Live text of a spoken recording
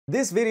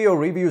This video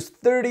reviews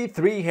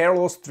 33 hair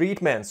loss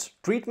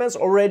treatments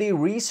already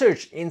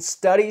researched in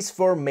studies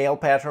for male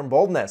pattern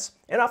baldness.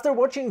 And after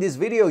watching this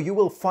video, you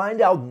will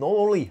find out not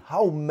only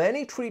how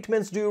many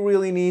treatments do you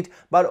really need,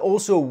 but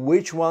also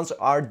which ones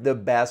are the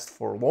best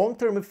for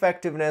long-term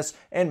effectiveness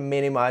and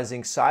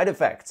minimizing side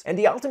effects. And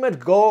the ultimate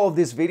goal of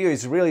this video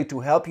is really to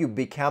help you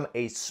become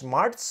a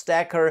smart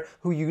stacker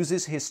who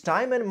uses his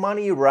time and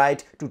money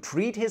right to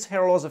treat his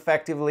hair loss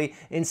effectively,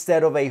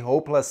 instead of a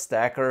hopeless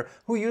stacker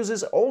who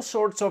uses all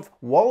sorts of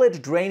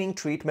wallet-draining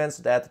treatments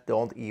that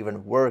don't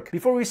even work.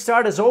 Before we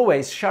start, as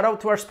always, shout out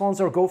to our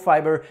sponsor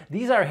GoFiber.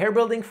 These are hair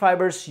building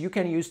fibers you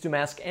can use to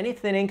mask any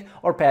thinning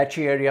or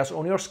patchy areas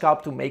on your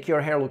scalp to make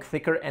your hair look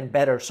thicker and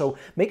better. So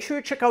make sure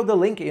you check out the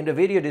link in the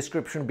video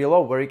description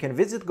below, where you can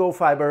visit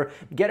GoFiber,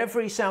 get a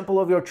free sample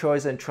of your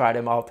choice and try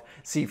them out,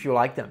 see if you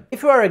like them.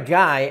 If you are a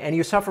guy and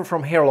you suffer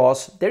from hair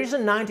loss, there is a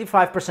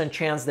 95%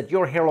 chance that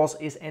your hair loss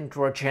is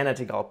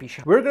androgenetic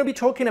alopecia. We're going to be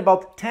talking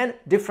about 10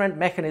 different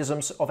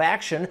mechanisms of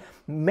action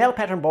male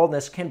pattern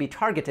baldness can be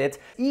targeted.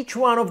 Each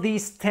one of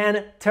these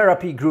 10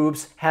 therapy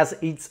groups has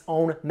its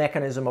own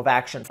mechanism of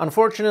action.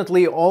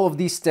 Unfortunately, all of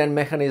these 10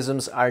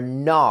 mechanisms are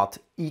not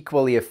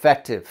equally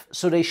effective,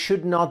 so they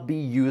should not be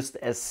used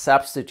as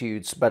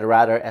substitutes, but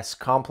rather as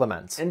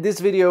complements. And this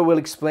video will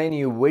explain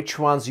you which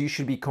ones you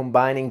should be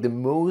combining the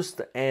most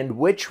and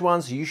which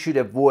ones you should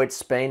avoid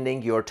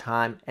spending your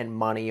time and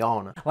money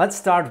on. Let's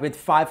start with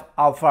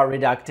 5-alpha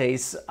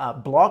reductase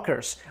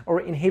blockers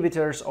or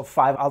inhibitors of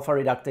 5-alpha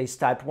reductase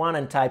type 1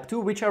 and type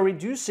 2, which are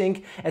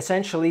reducing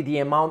essentially the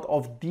amount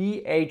of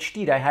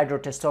DHT,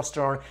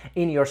 dihydrotestosterone,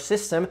 in your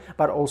system,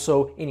 but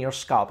also in your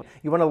scalp.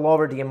 You want to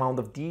lower the amount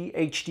of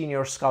DHT in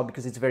your scalp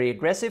because it's very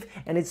aggressive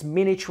and it's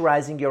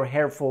miniaturizing your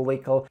hair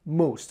follicle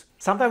most.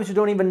 Sometimes you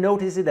don't even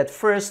notice it at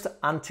first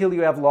until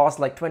you have lost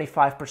like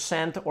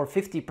 25% or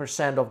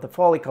 50% of the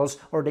follicles,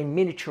 or they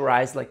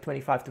miniaturize like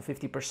 25 to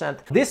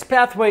 50%. This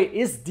pathway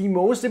is the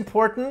most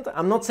important.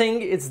 I'm not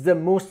saying it's the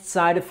most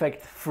side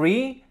effect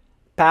free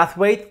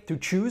pathway to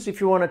choose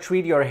if you want to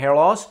treat your hair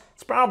loss.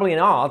 It's probably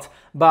not,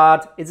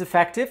 but it's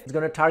effective. It's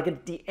going to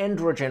target the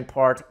androgen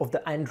part of the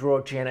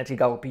androgenetic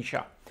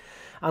alopecia,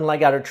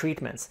 unlike other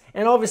treatments.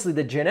 And obviously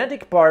the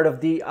genetic part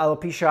of the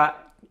alopecia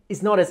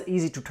is not as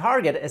easy to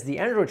target as the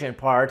androgen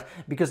part,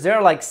 because there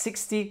are like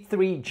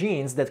 63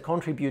 genes that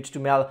contribute to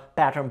male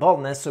pattern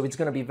baldness, so it's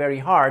going to be very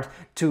hard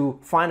to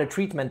find a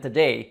treatment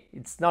today.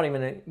 It's not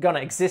even going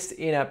to exist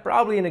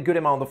probably in a good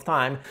amount of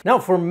time. Now,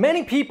 for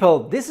many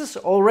people, this is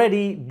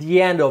already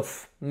the end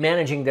of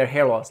managing their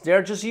hair loss.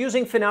 They're just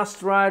using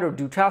finasteride or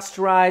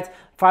dutasteride,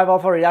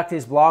 5-alpha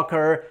reductase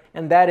blocker,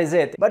 and that is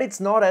it. But it's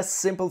not as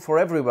simple for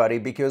everybody,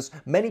 because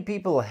many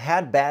people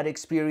had bad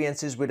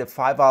experiences with a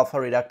 5-alpha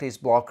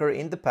reductase blocker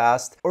in the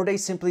past, or they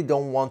simply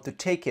don't want to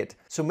take it.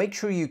 So make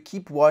sure you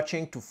keep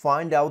watching to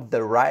find out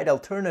the right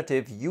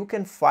alternative you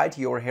can fight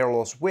your hair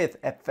loss with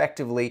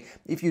effectively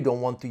if you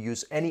don't want to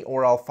use any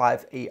oral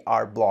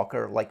 5-AR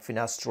blocker like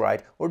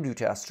finasteride or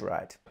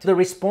dutasteride. The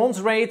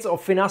response rates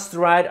of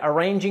finasteride are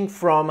ranging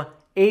from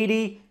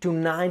 80 to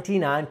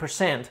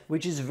 99%,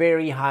 which is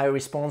very high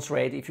response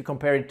rate if you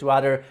compare it to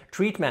other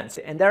treatments.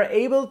 And they're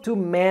able to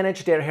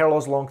manage their hair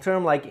loss long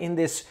term, like in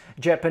this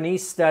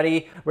Japanese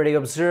study where they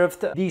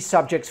observed these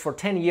subjects for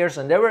 10 years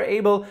and they were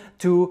able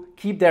to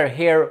keep their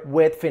hair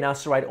with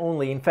finasteride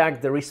only. In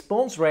fact, the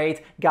response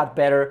rate got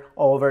better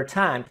over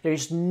time. There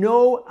is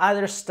no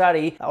other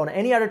study on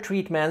any other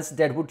treatments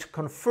that would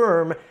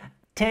confirm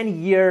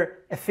 10-year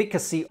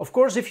efficacy. Of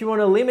course, if you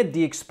want to limit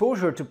the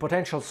exposure to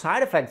potential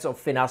side effects of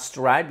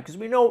finasteride, because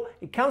we know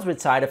it comes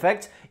with side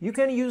effects, you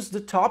can use the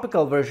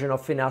topical version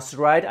of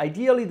finasteride,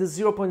 ideally the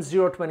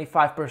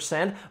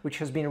 0.025%, which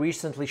has been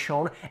recently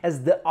shown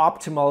as the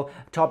optimal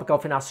topical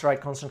finasteride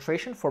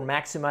concentration for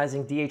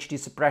maximizing DHT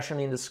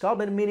suppression in the scalp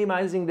and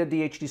minimizing the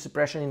DHT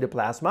suppression in the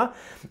plasma.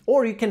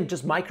 Or you can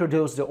just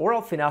microdose the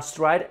oral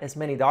finasteride, as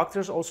many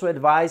doctors also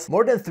advise.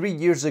 More than 3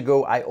 years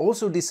ago, I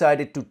also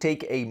decided to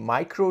take a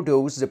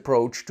microdose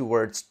approach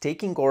towards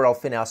taking oral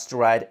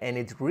finasteride, and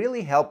it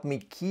really helped me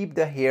keep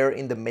the hair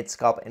in the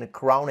mid-scalp and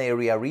crown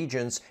area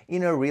regions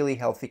in a really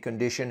healthy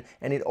condition,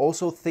 and it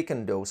also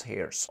thickened those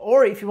hairs.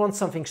 Or if you want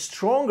something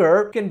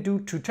stronger, you can do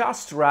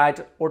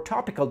dutasteride or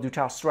topical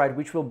dutasteride,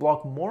 which will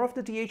block more of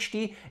the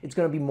DHT. It's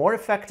going to be more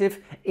effective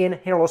in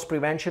hair loss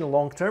prevention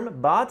long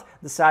term, but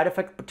the side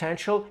effect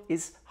potential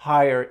is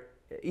higher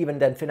even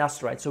than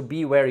finasteride, so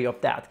be wary of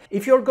that.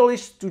 If your goal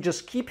is to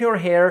just keep your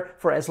hair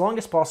for as long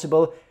as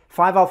possible,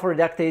 5-alpha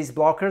reductase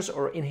blockers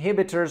or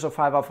inhibitors of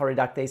 5-alpha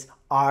reductase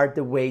are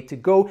the way to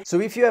go.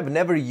 So if you have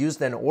never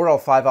used an oral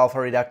 5-alpha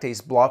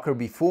reductase blocker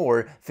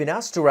before,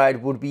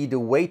 finasteride would be the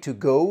way to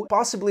go,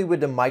 possibly with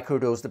the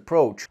microdosed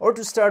approach, or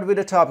to start with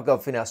a topical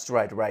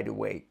finasteride right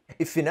away.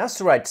 If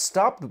finasteride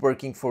stopped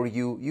working for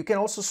you, you can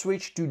also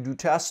switch to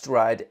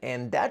dutasteride,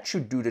 and that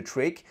should do the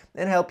trick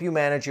and help you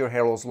manage your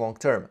hair loss long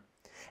term.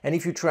 And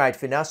if you tried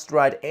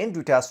finasteride and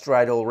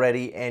dutasteride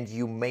already and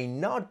you may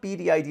not be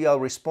the ideal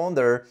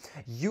responder,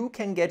 you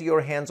can get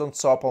your hands on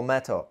saw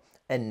palmetto,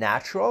 a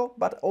natural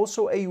but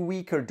also a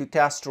weaker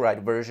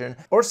dutasteride version,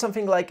 or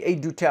something like a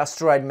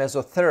dutasteride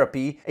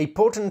mesotherapy, a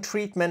potent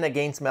treatment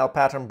against male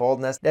pattern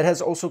baldness that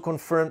has also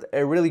confirmed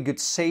a really good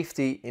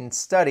safety in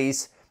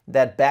studies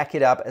that back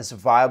it up as a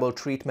viable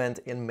treatment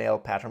in male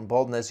pattern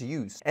baldness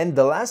use. And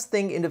the last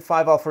thing in the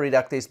 5-alpha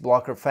reductase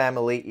blocker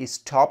family is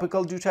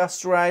topical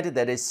dutasteride.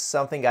 That is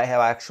something I have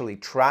actually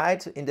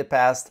tried in the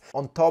past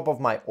on top of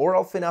my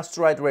oral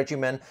finasteride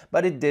regimen,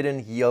 but it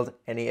didn't yield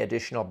any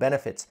additional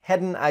benefits.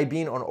 Hadn't I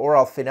been on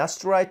oral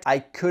finasteride, I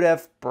could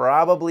have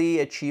probably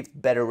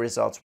achieved better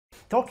results.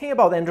 Talking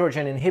about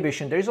androgen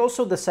inhibition, there is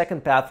also the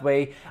second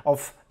pathway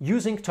of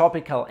using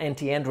topical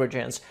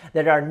anti-androgens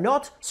that are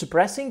not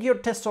suppressing your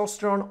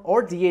testosterone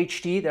or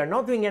DHT, they're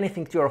not doing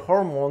anything to your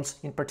hormones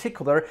in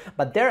particular,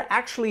 but they're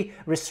actually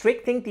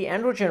restricting the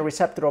androgen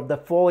receptor of the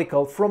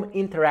follicle from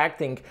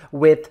interacting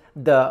with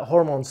the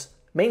hormones,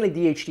 mainly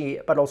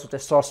DHT, but also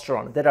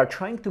testosterone, that are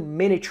trying to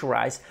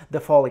miniaturize the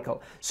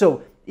follicle.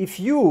 So if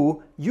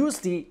you use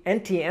the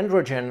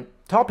anti-androgen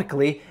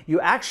topically, you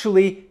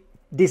actually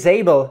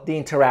disable the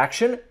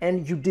interaction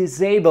and you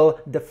disable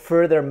the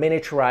further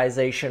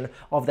miniaturization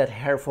of that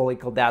hair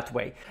follicle that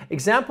way.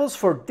 Examples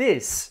for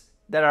this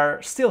that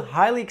are still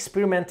highly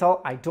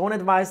experimental, I don't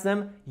advise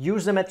them,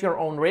 use them at your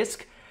own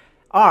risk,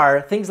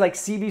 are things like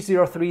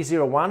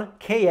CB0301,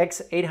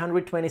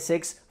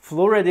 KX826,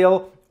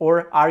 Fluoridil,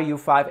 or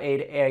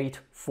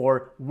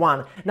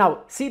RU58841.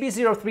 Now,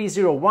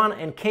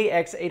 CB0301 and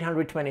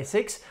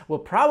KX826 will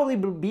probably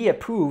be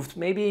approved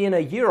maybe in a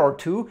year or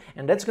two,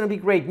 and that's going to be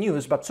great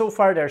news, but so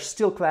far they're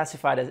still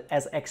classified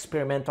as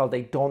experimental.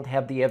 They don't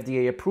have the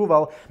FDA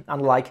approval,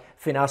 unlike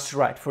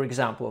finasteride, for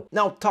example.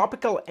 Now,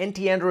 topical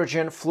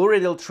anti-androgen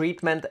Fluoridil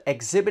treatment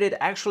exhibited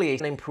actually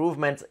an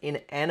improvement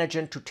in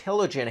anagen to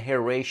telogen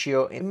hair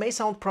ratio. It may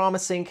sound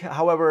promising,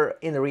 however,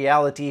 in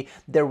reality,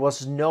 there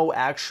was no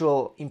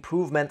actual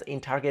improvement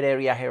in target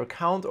area hair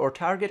count or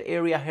target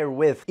area hair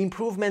width.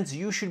 Improvements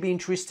you should be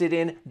interested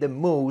in the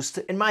most,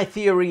 and my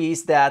theory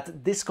is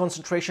that this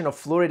concentration of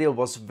Fluoridil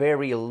was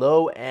very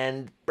low,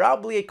 and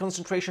probably a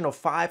concentration of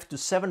 5 to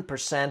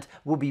 7%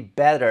 would be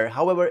better.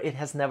 However, it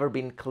has never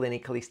been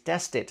clinically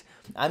tested.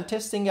 I'm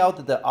testing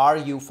out the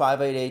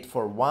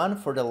RU58841.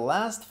 For the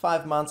last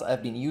 5 months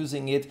I've been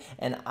using it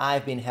and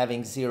I've been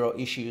having zero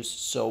issues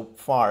so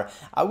far.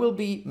 I will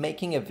be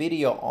making a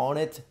video on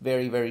it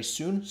very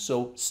soon,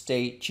 so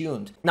stay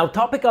tuned. Now,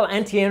 topical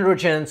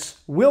anti-androgens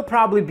will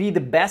probably be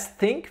the best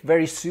thing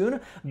very soon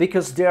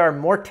because they are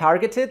more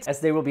targeted, as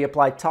they will be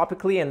applied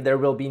topically and there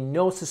will be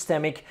no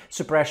systemic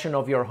suppression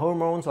of your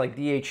hormones like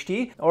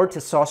DHT or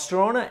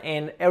testosterone,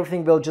 and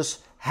everything will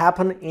just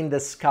happen in the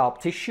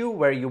scalp tissue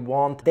where you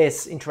want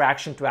this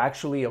interaction to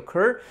actually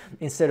occur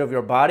instead of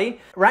your body.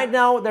 Right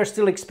now, they're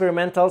still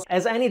experimental.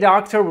 As any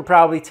doctor would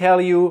probably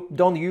tell you,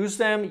 don't use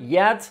them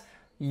yet.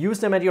 Use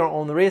them at your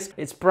own risk.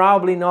 It's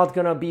probably not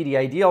gonna be the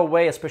ideal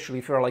way, especially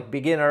if you're like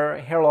beginner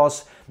hair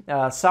loss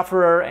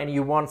sufferer and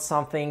you want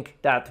something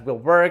that will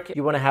work.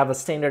 You want to have a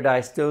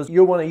standardized dose.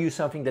 You want to use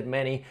something that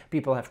many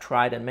people have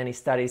tried and many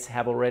studies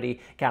have already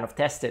kind of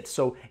tested.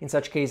 So in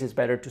such cases, it's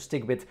better to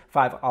stick with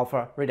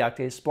 5-alpha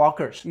reductase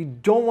blockers. You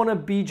don't want to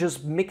be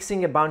just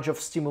mixing a bunch of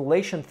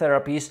stimulation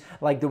therapies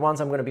like the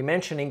ones I'm going to be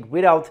mentioning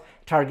without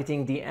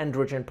targeting the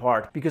androgen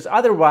part, because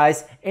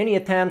otherwise any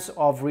attempts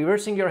of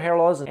reversing your hair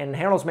loss and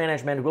hair loss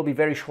management will be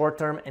very short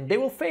term and they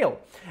will fail.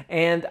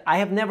 And I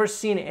have never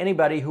seen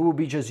anybody who will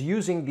be just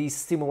using these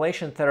stimulation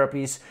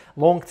therapies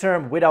long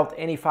term without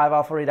any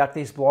 5-alpha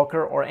reductase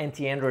blocker or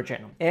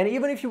anti-androgen. And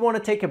even if you want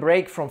to take a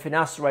break from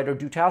finasteride or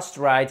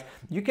dutasteride,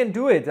 you can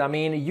do it. I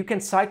mean, you can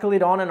cycle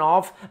it on and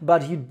off,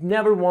 but you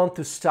never want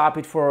to stop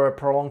it for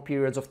prolonged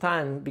periods of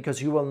time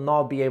because you will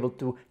not be able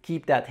to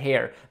keep that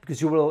hair,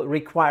 because you will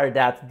require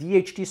that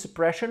DHT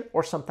suppression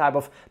or some type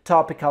of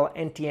topical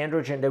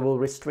anti-androgen that will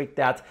restrict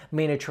that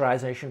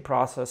miniaturization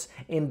process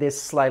in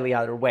this slightly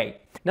other way.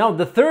 Now,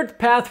 the third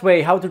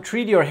pathway how to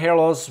treat your hair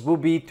loss will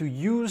be to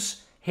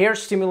use hair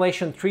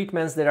stimulation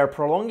treatments that are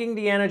prolonging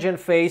the anagen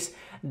phase.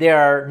 They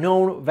are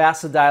known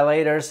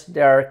vasodilators.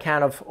 They are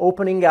kind of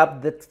opening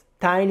up the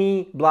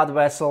tiny blood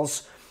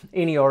vessels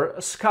in your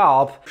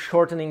scalp,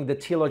 shortening the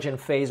telogen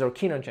phase or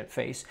kinogen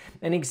phase.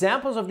 And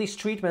examples of these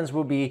treatments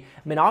will be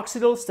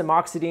minoxidil,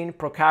 stamoxidine,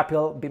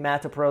 procapil,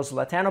 bimatoprost,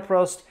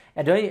 latanoprost,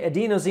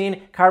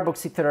 adenosine,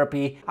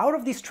 carboxytherapy. Out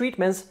of these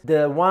treatments,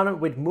 the one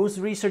with most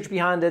research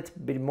behind it,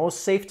 with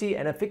most safety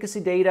and efficacy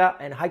data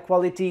and high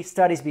quality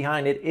studies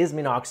behind it is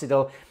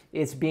minoxidil.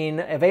 It's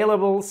been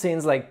available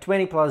since like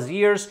 20 plus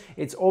years.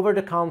 It's over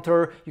the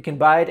counter. You can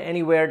buy it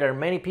anywhere. There are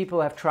many people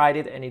who have tried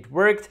it and it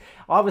worked.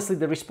 Obviously,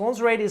 the response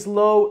rate is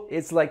low.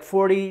 It's like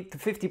 40 to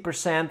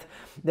 50%.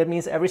 That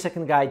means every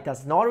second guy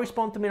does not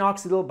respond to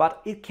minoxidil,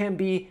 but it can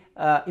be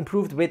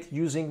improved with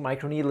using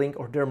microneedling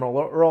or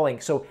dermal rolling.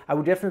 So I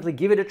would definitely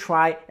give it a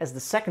try as the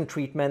second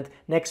treatment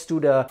next to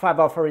the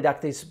 5-alpha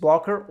reductase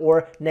blocker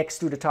or next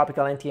to the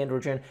topical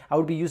anti-androgen. I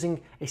would be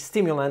using a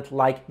stimulant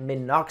like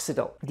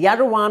minoxidil. The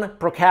other one,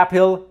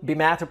 procapil,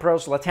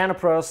 bimatoprost,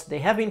 latanoprost, they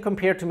have been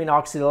compared to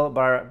minoxidil,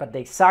 but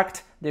they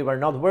sucked. they were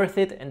not worth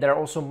it, and they're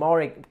also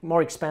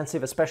more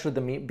expensive, especially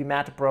the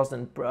bimatoprost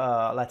and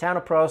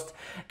latanoprost.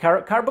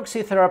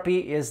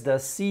 Carboxytherapy is the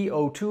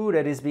CO2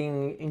 that is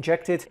being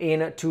injected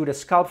into the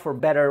scalp for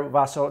better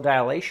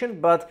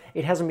vasodilation, but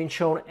it hasn't been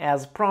shown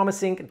as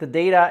promising. The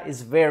data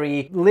is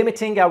very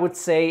limiting, I would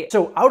say.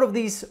 So out of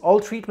these all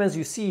treatments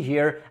you see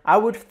here, I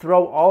would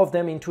throw all of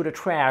them into the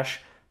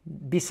trash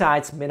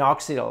besides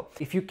minoxidil.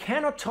 If you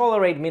cannot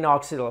tolerate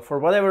minoxidil for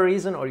whatever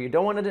reason, or you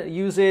don't want to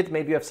use it,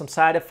 maybe you have some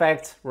side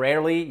effects,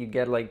 rarely, you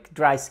get like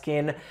dry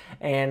skin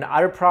and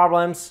other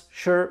problems,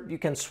 sure, you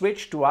can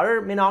switch to other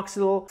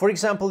minoxidil. For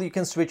example, you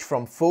can switch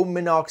from foam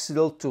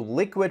minoxidil to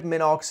liquid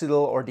minoxidil,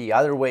 or the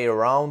other way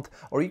around,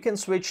 or you can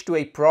switch to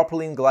a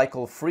propylene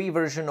glycol-free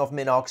version of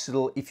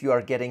minoxidil if you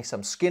are getting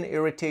some skin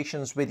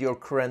irritations with your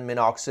current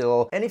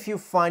minoxidil. And if you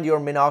find your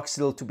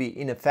minoxidil to be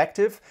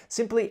ineffective,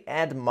 simply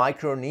add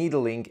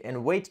microneedling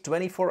and wait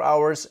 24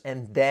 hours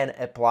and then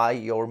apply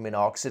your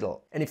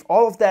minoxidil. And if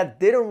all of that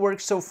didn't work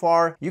so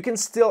far, you can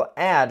still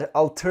add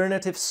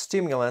alternative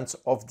stimulants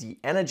of the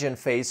Anagen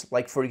phase,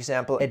 like for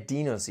example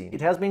adenosine.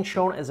 It has been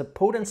shown as a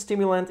potent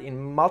stimulant in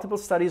multiple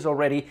studies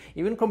already,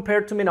 even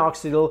compared to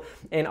minoxidil,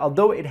 and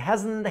although it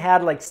hasn't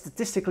had like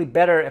statistically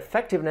better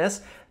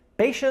effectiveness,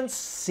 patients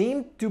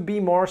seem to be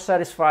more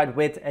satisfied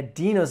with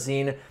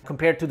adenosine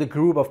compared to the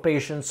group of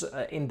patients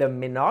in the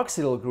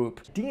minoxidil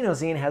group.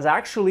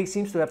 Adenosine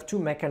seems to have two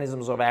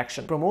mechanisms of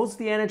action. It promotes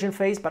the Anagen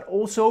phase, but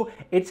also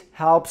it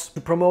helps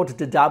to promote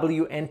the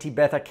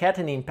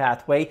W-anti-beta-catenin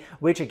pathway,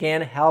 which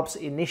again helps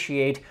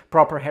initiate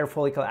proper hair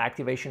follicle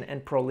activation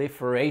and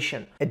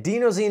proliferation.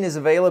 Adenosine is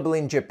available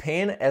in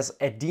Japan as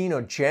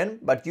Adenogen,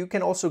 but you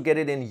can also get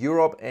it in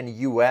Europe and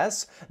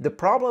US. The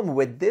problem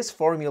with this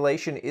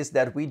formulation is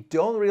that we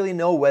don't really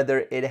know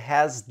whether it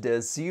has the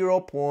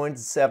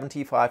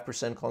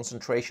 0.75%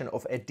 concentration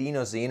of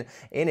adenosine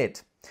in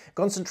it.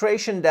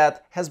 Concentration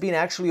that has been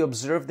actually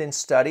observed in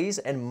studies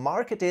and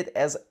marketed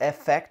as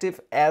effective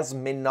as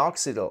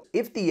minoxidil.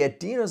 If the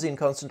adenosine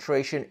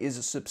concentration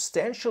is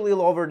substantially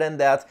lower than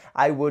that,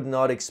 I would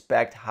not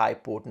expect high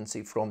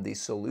potency from this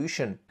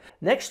solution.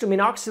 Next to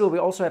minoxidil, we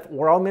also have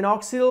oral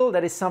minoxidil.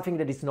 That is something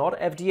that is not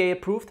FDA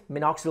approved.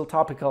 Minoxidil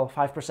topical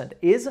 5%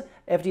 is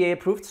FDA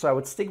approved, so I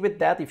would stick with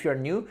that if you're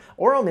new.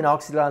 Oral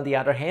minoxidil, on the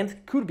other hand,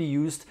 could be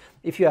used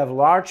if you have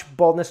large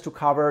baldness to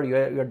cover,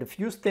 you're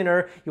diffuse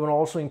thinner, you want to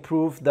also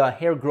improve the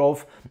hair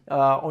growth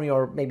on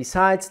your maybe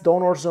sides,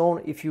 donor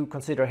zone, if you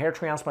consider hair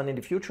transplant in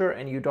the future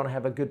and you don't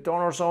have a good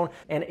donor zone.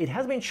 And it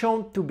has been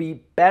shown to be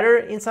better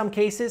in some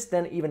cases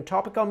than even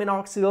topical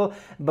minoxidil,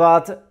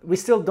 but we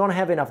still don't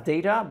have enough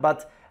data.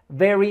 But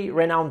very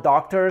renowned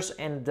doctors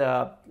and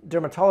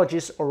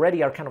dermatologists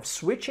already are kind of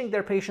switching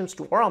their patients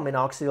to oral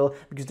minoxidil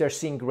because they're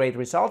seeing great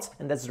results,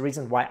 and that's the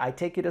reason why I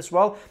take it as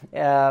well.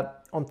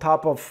 On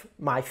top of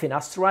my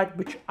finasteride,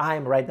 which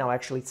I'm right now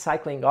actually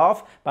cycling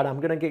off, but I'm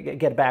gonna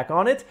get back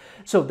on it.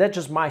 So that's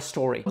just my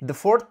story. The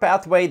fourth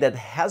pathway that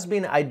has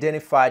been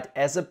identified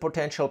as a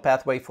potential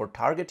pathway for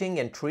targeting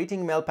and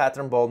treating male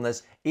pattern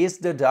baldness is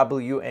the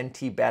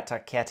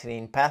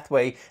W-anti-beta-catenin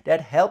pathway that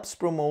helps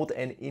promote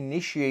and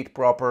initiate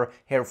proper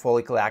hair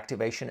follicle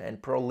activation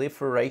and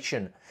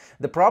proliferation.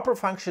 The proper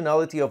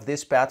functionality of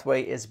this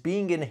pathway is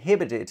being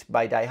inhibited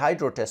by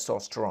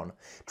dihydrotestosterone.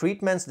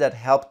 Treatments that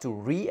help to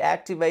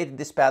reactivate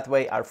this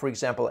pathway are, for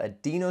example,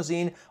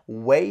 adenosine,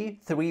 WAY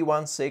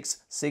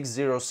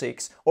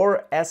 316606,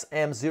 or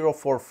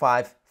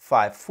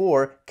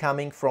SM04554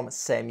 coming from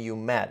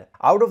SemuMed.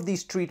 Out of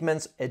these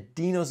treatments,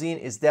 adenosine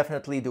is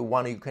definitely the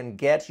one you can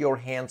get your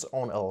hands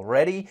on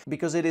already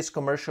because it is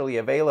commercially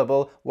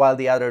available, while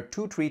the other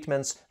two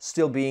treatments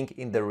still being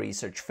in the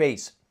research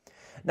phase.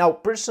 Now,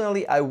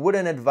 personally, I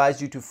wouldn't advise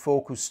you to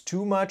focus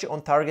too much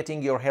on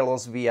targeting your hair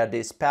loss via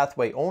this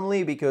pathway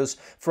only because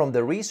from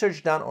the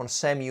research done on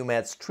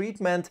SemuMed's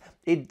treatment,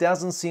 it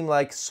doesn't seem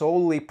like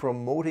solely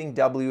promoting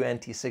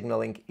W-anti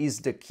signaling is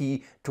the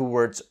key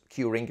towards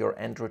curing your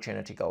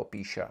androgenetic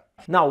alopecia.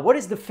 Now, what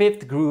is the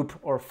fifth group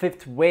or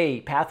fifth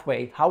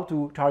pathway, how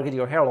to target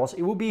your hair loss?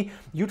 It will be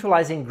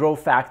utilizing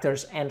growth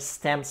factors and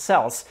stem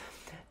cells.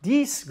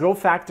 These growth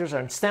factors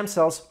and stem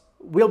cells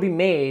will be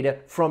made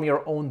from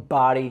your own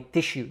body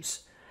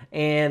tissues.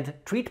 And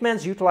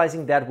treatments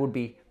utilizing that would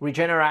be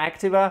Regenera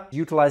Activa,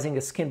 utilizing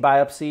a skin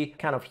biopsy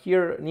kind of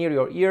here near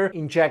your ear,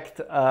 inject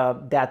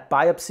that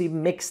biopsy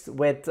mixed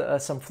with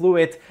some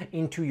fluid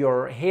into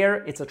your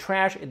hair. It's a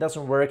trash, it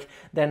doesn't work.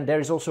 Then there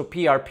is also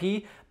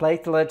PRP,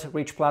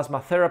 platelet-rich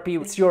plasma therapy.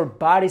 It's your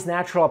body's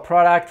natural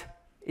product.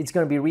 It's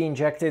going to be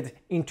re-injected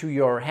into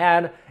your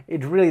head.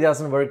 It really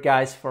doesn't work,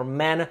 guys, for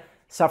men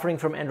suffering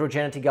from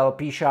androgenetic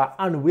alopecia,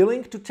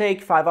 unwilling to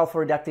take 5-alpha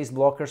reductase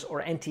blockers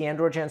or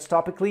anti-androgens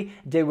topically.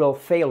 They will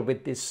fail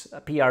with this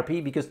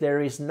PRP because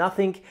there is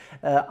nothing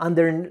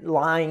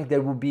underlying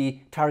that will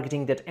be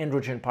targeting that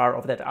androgen part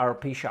of that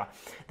alopecia.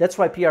 That's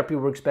why PRP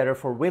works better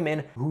for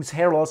women whose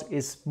hair loss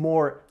is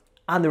more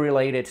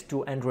unrelated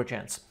to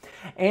androgens.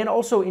 And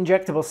also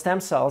injectable stem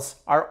cells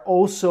are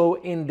also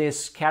in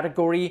this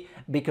category,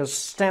 because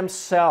stem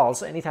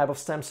cells, any type of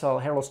stem cell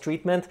hair loss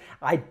treatment,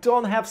 I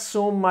don't have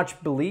so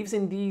much beliefs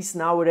in these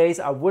nowadays.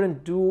 I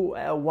wouldn't do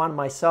one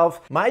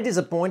myself. My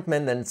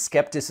disappointment and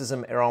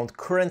skepticism around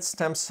current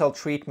stem cell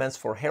treatments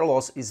for hair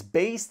loss is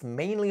based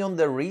mainly on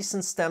the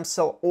recent stem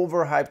cell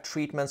overhyped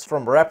treatments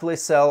from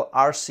Replicell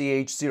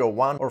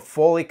RCH01 or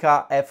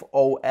Folica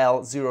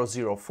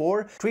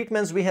FOL004.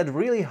 Treatments we had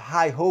really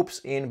high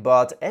hopes in,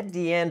 but at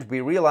the end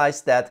we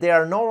realized that they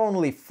are not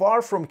only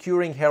far from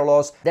curing hair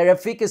loss, their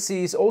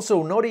efficacy is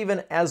also not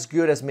even as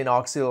good as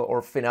minoxidil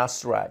or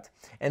finasteride.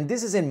 And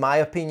this is, in my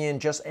opinion,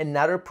 just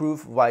another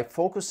proof why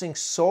focusing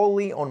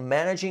solely on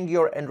managing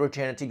your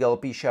androgenetic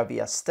alopecia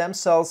via stem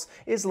cells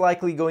is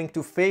likely going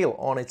to fail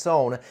on its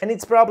own, and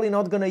it's probably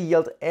not going to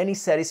yield any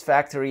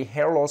satisfactory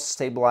hair loss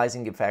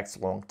stabilizing effects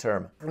long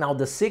term. Now,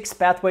 the sixth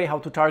pathway how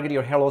to target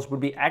your hair loss would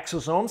be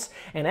exosomes,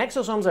 and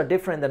exosomes are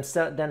different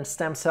than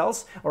stem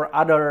cells or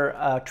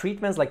other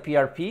treatments like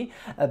PRP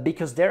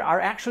because they are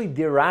actually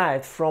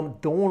derived from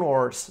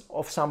donors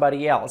of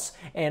somebody else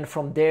and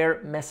from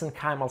their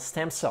mesenchymal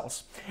stem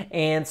cells.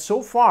 And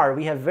so far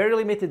we have very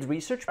limited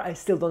research. I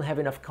still don't have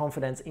enough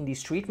confidence in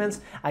these treatments.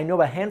 I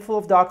know a handful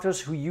of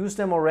doctors who use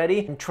them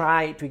already and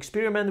try to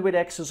experiment with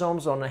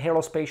exosomes on hair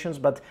loss patients,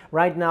 but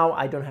right now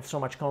I don't have so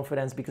much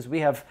confidence because we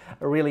have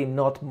really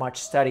not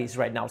much studies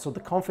right now, so the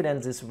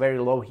confidence is very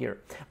low here.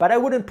 But I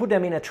wouldn't put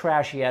them in a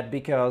trash yet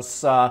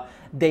because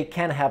they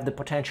can have the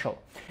potential.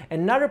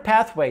 Another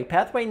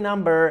pathway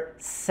number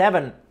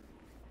 7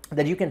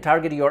 that you can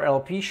target your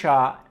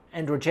alopecia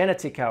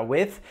androgenetica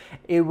with,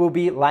 it will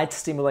be light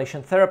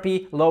stimulation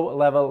therapy,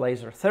 low-level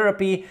laser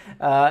therapy.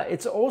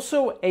 It's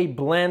also a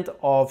blend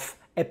of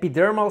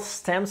epidermal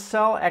stem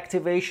cell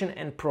activation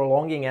and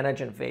prolonging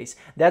anagen phase.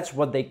 That's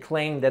what they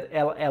claim that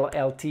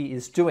LLLT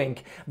is doing.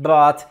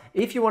 But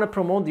if you want to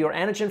promote your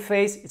anagen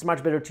phase, it's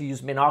much better to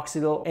use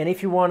minoxidil. And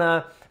if you want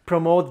to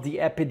promote the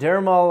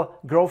epidermal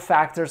growth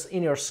factors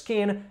in your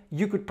skin,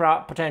 you could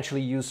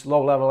potentially use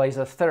low-level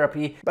laser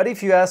therapy. But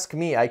if you ask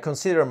me, I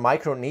consider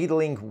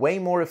microneedling way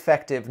more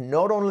effective,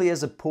 not only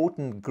as a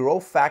potent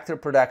growth factor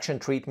production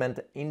treatment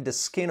in the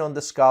skin on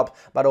the scalp,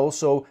 but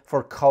also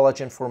for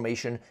collagen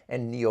formation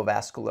and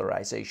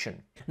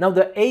neovascularization. Now,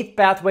 the eighth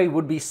pathway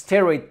would be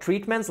steroid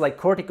treatments like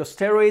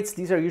corticosteroids.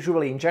 These are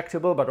usually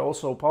injectable, but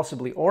also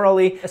possibly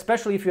orally,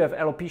 especially if you have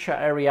alopecia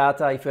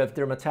areata, if you have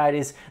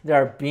dermatitis. They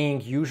are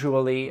being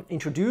usually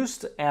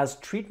introduced as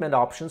treatment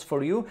options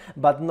for you,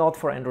 but not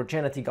for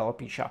androgenetic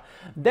alopecia.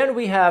 Then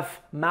we have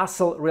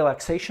muscle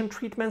relaxation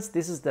treatments.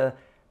 This is the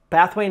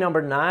pathway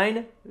number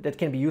 9 that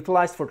can be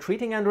utilized for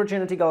treating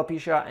androgenetic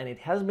alopecia, and it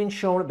has been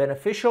shown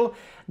beneficial,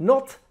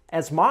 not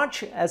as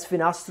much as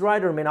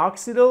finasteride or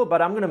minoxidil, but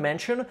I'm going to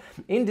mention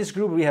in this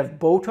group we have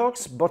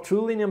Botox,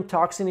 botulinum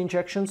toxin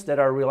injections that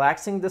are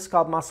relaxing the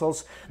scalp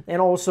muscles,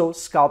 and also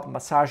scalp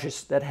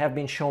massages that have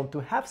been shown to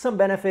have some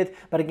benefit.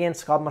 But again,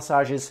 scalp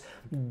massages,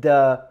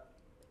 the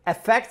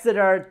effects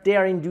that they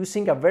are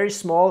inducing are very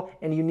small,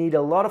 and you need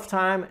a lot of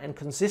time and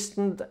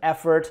consistent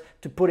effort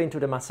to put into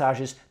the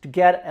massages to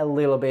get a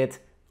little bit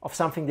of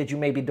something that you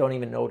maybe don't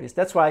even notice.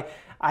 That's why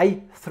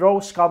I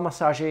throw scalp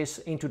massages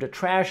into the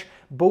trash.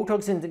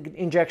 Botox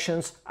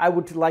injections, I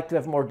would like to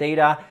have more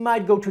data.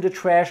 Might go to the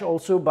trash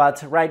also,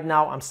 but right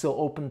now I'm still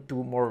open to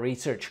more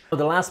research.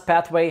 The last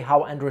pathway,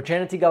 how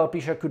androgenetic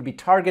alopecia could be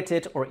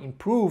targeted or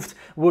improved,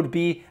 would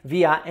be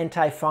via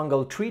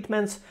antifungal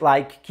treatments.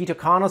 Like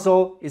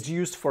ketoconazole is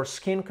used for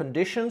skin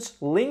conditions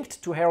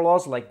linked to hair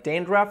loss, like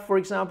dandruff, for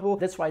example.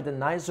 That's why the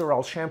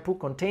Nizoral shampoo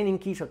containing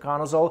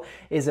ketoconazole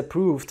is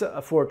approved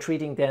for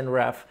treating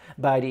dandruff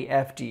by the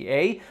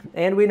FDA.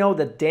 And we know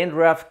that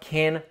dandruff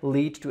can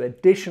lead to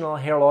additional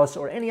hair loss,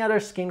 or any other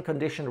skin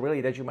condition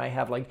really that you might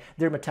have, like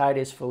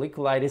dermatitis,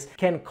 folliculitis,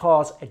 can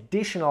cause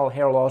additional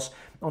hair loss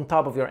on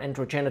top of your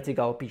androgenetic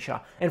alopecia.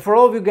 And for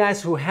all of you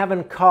guys who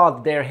haven't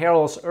caught their hair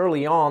loss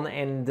early on,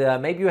 and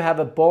maybe you have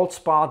a bald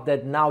spot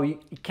that now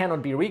it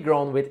cannot be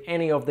regrown with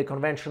any of the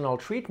conventional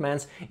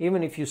treatments,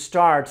 even if you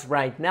start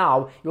right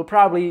now, you'll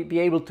probably be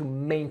able to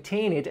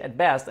maintain it at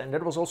best. And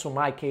that was also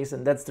my case,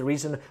 and that's the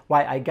reason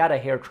why I got a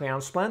hair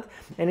transplant.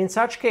 And in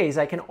such case,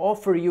 I can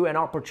offer you an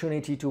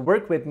opportunity to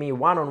work with me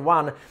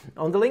one-on-one.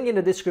 On the link in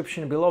the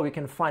description below, you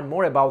can find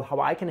more about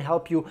how I can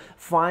help you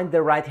find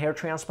the right hair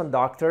transplant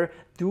doctor,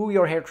 do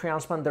your hair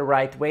transplant the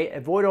right way,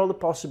 avoid all the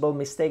possible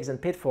mistakes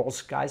and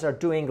pitfalls guys are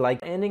doing, like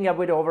ending up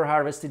with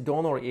overharvested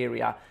donor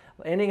area,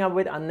 ending up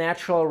with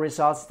unnatural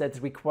results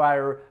that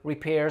require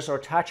repairs or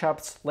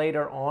touch-ups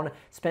later on,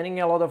 spending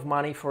a lot of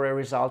money for a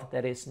result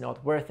that is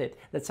not worth it.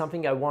 That's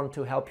something I want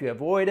to help you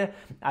avoid.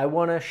 I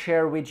want to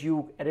share with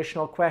you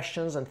additional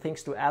questions and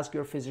things to ask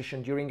your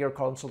physician during your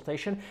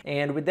consultation.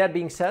 And with that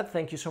being said,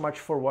 thank you so much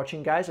for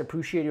watching, guys. I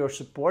appreciate your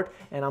support,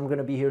 and I'm going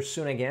to be here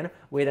soon again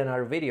with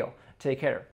another video. Take care.